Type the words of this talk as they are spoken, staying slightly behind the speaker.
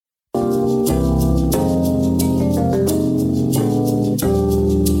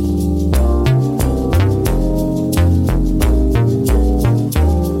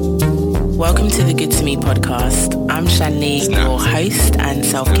podcast. I'm Shanley, your host and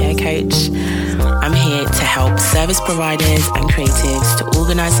self-care coach. I'm here to help service providers and creatives to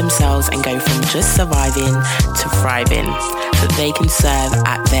organize themselves and go from just surviving to thriving so that they can serve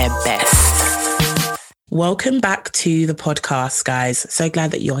at their best. Welcome back to the podcast, guys. So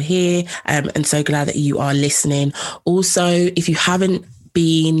glad that you're here and so glad that you are listening. Also, if you haven't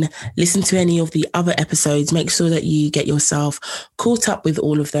listen to any of the other episodes, make sure that you get yourself caught up with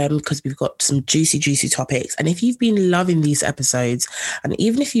all of them because we've got some juicy topics. And if you've been loving these episodes, and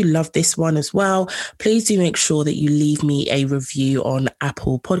even if you love this one as well, please do make sure that you leave me a review on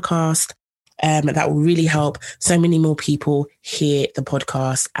Apple Podcast. That will really help so many more people hear the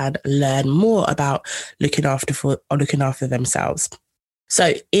podcast and learn more about looking after themselves.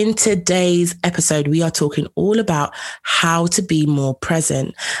 So in today's episode, we are talking all about how to be more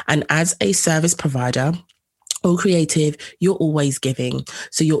present. And as a service provider or creative, you're always giving.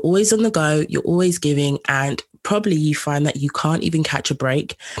 So you're always on the go, you're always giving, and probably you find that you can't even catch a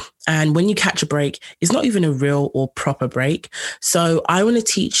break. And when you catch a break, it's not even a real or proper break. So I want to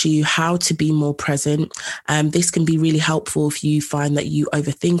teach you how to be more present. This can be really helpful if you find that you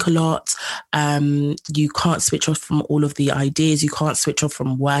overthink a lot. You can't switch off from all of the ideas. You can't switch off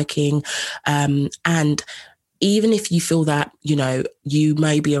from working. And even if you feel that, you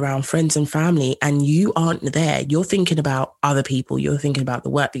may be around friends and family and you aren't there, you're thinking about other people, you're thinking about the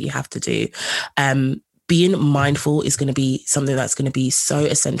work that you have to do. Being mindful is going to be something that's going to be so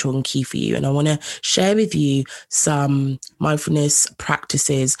essential and key for you. And I want to share with you some mindfulness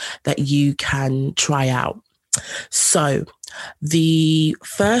practices that you can try out. So the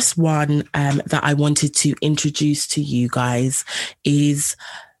first one that I wanted to introduce to you guys is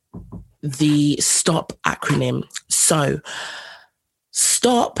the STOP acronym. So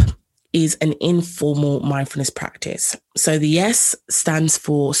STOP is an informal mindfulness practice. So the S stands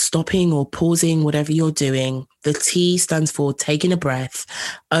for stopping or pausing whatever you're doing. The T stands for taking a breath.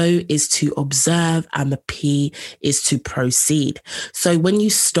 O is to observe, and the P is to proceed. So when you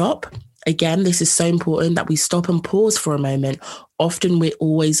stop, again, this is so important that we stop and pause for a moment. Often we're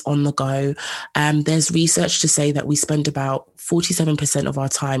always on the go. There's research to say that we spend about 47% of our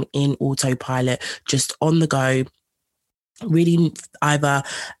time in autopilot, just on the go, really either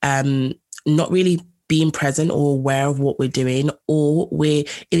not really being present or aware of what we're doing, or we're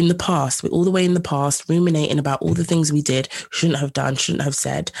in the past, we're all the way in the past, ruminating about all the things we did, shouldn't have done, shouldn't have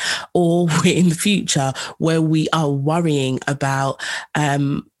said, or we're in the future where we are worrying about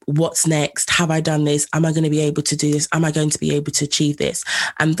what's next? Have I done this? Am I going to be able to do this? Am I going to be able to achieve this?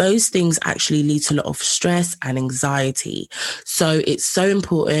 And those things actually lead to a lot of stress and anxiety. So it's so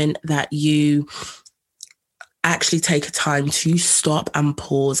important that you actually take a time to stop and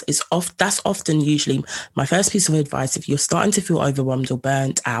pause. That's often usually my first piece of advice. If you're starting to feel overwhelmed or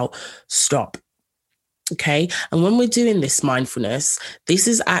burnt out, stop. Okay. And when we're doing this mindfulness, this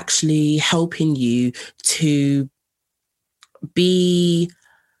is actually helping you to be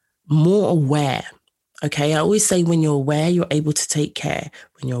more aware. Okay. I always say when you're aware, you're able to take care.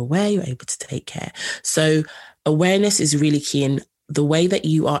 When you're aware, you're able to take care. So awareness is really key. And the way that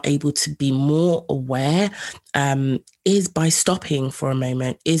you are able to be more aware is by stopping for a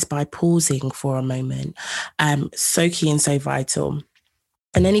moment, is by pausing for a moment. So key and so vital.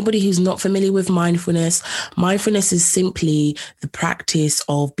 And anybody who's not familiar with mindfulness is simply the practice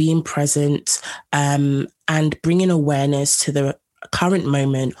of being present and bringing awareness to the current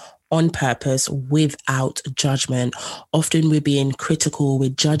moment on purpose without judgment. Often we're being critical, we're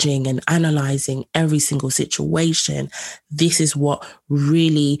judging and analyzing every single situation. This is what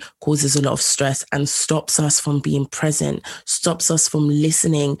really causes a lot of stress and stops us from being present, stops us from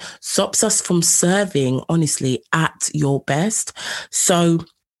listening, stops us from serving, honestly, at your best. So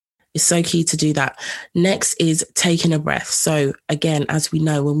it's so key to do that. Next is taking a breath. So again, as we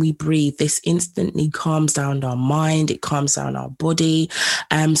know, when we breathe, this instantly calms down our mind, it calms down our body.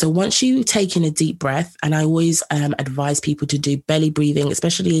 So once you take in a deep breath, and I always advise people to do belly breathing,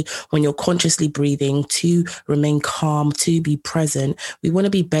 especially when you're consciously breathing, to remain calm, to be present. We want to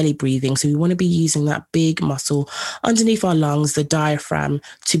be belly breathing. So we want to be using that big muscle underneath our lungs, the diaphragm,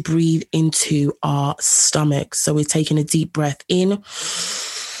 to breathe into our stomach. So we're taking a deep breath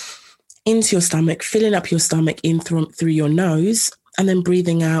into your stomach, filling up your stomach in through your nose, and then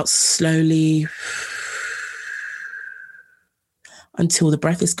breathing out slowly until the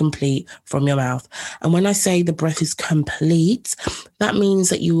breath is complete from your mouth. And when I say the breath is complete, that means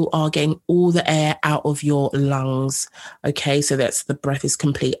that you are getting all the air out of your lungs. Okay, so that's the breath is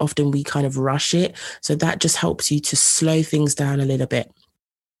complete. Often we kind of rush it. So that just helps you to slow things down a little bit.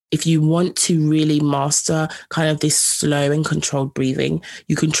 if you want to really master kind of this slow and controlled breathing,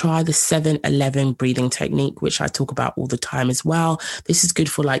 you can try the 7-11 breathing technique, which I talk about all the time as well. This is good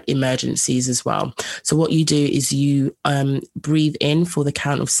for like emergencies as well. So what you do is you breathe in for the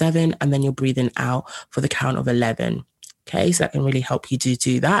count of 7, and then you're breathing out for the count of 11. Okay, so that can really help you to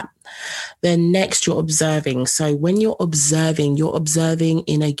do that. Then next, you're observing. So when you're observing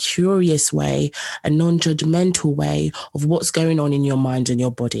in a curious way, a non-judgmental way of what's going on in your mind and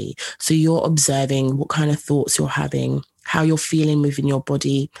your body. So you're observing what kind of thoughts you're having, how you're feeling within your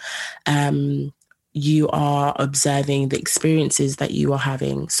body. You are observing the experiences that you are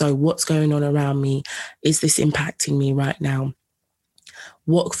having. So what's going on around me? Is this impacting me right now?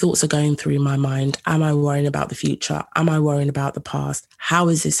 What thoughts are going through my mind? Am I worrying about the future? Am I worrying about the past? How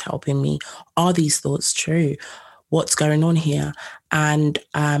is this helping me? Are these thoughts true? What's going on here? And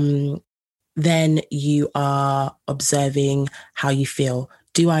then you are observing how you feel.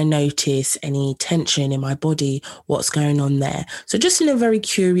 Do I notice any tension in my body? What's going on there? So just in a very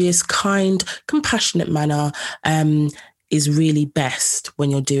curious, kind, compassionate manner, is really best when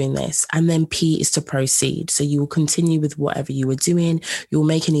you're doing this. And then P is to proceed. So you will continue with whatever you were doing. You'll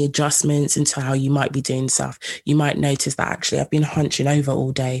make any adjustments into how you might be doing stuff. You might notice that actually I've been hunching over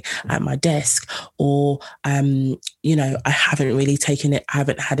all day at my desk, or, I haven't really taken it. I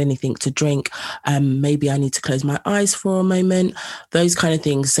haven't had anything to drink. Maybe I need to close my eyes for a moment, those kind of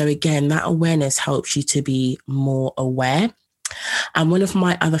things. So again, that awareness helps you to be more aware. And one of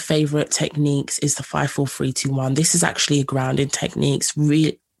my other favorite techniques is the 5-4-3-2-1. This is actually a grounding technique,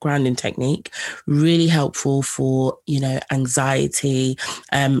 really helpful for, anxiety.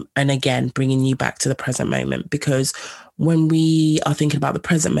 And again, bringing you back to the present moment, because when we are thinking about the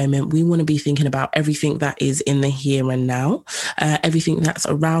present moment, we want to be thinking about everything that is in the here and now, everything that's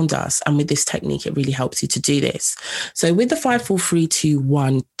around us. And with this technique, it really helps you to do this. So with the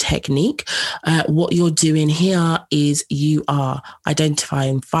 5-4-3-2-1 technique, what you're doing here is you are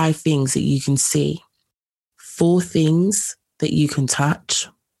identifying 5 things that you can see, 4 things that you can touch,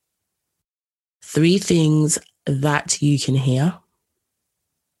 3 things that you can hear,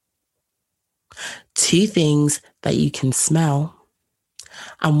 2 things that you can smell,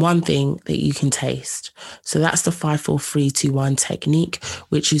 and 1 thing that you can taste. So that's the 5-4-3-2-1 technique,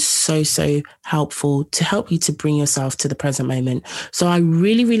 which is so helpful to help you to bring yourself to the present moment. So I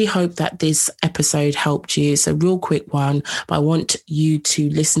really, really hope that this episode helped you. It's a real quick one, but I want you to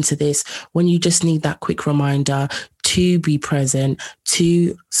listen to this when you just need that quick reminder to be present,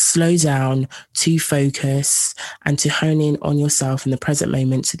 to slow down, to focus, and to hone in on yourself in the present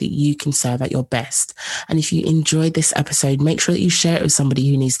moment so that you can serve at your best. And if you enjoyed this episode, make sure that you share it with somebody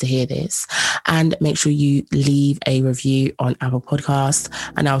who needs to hear this, and make sure you leave a review on Apple Podcasts,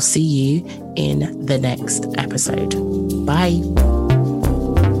 and I'll see you in the next episode. Bye.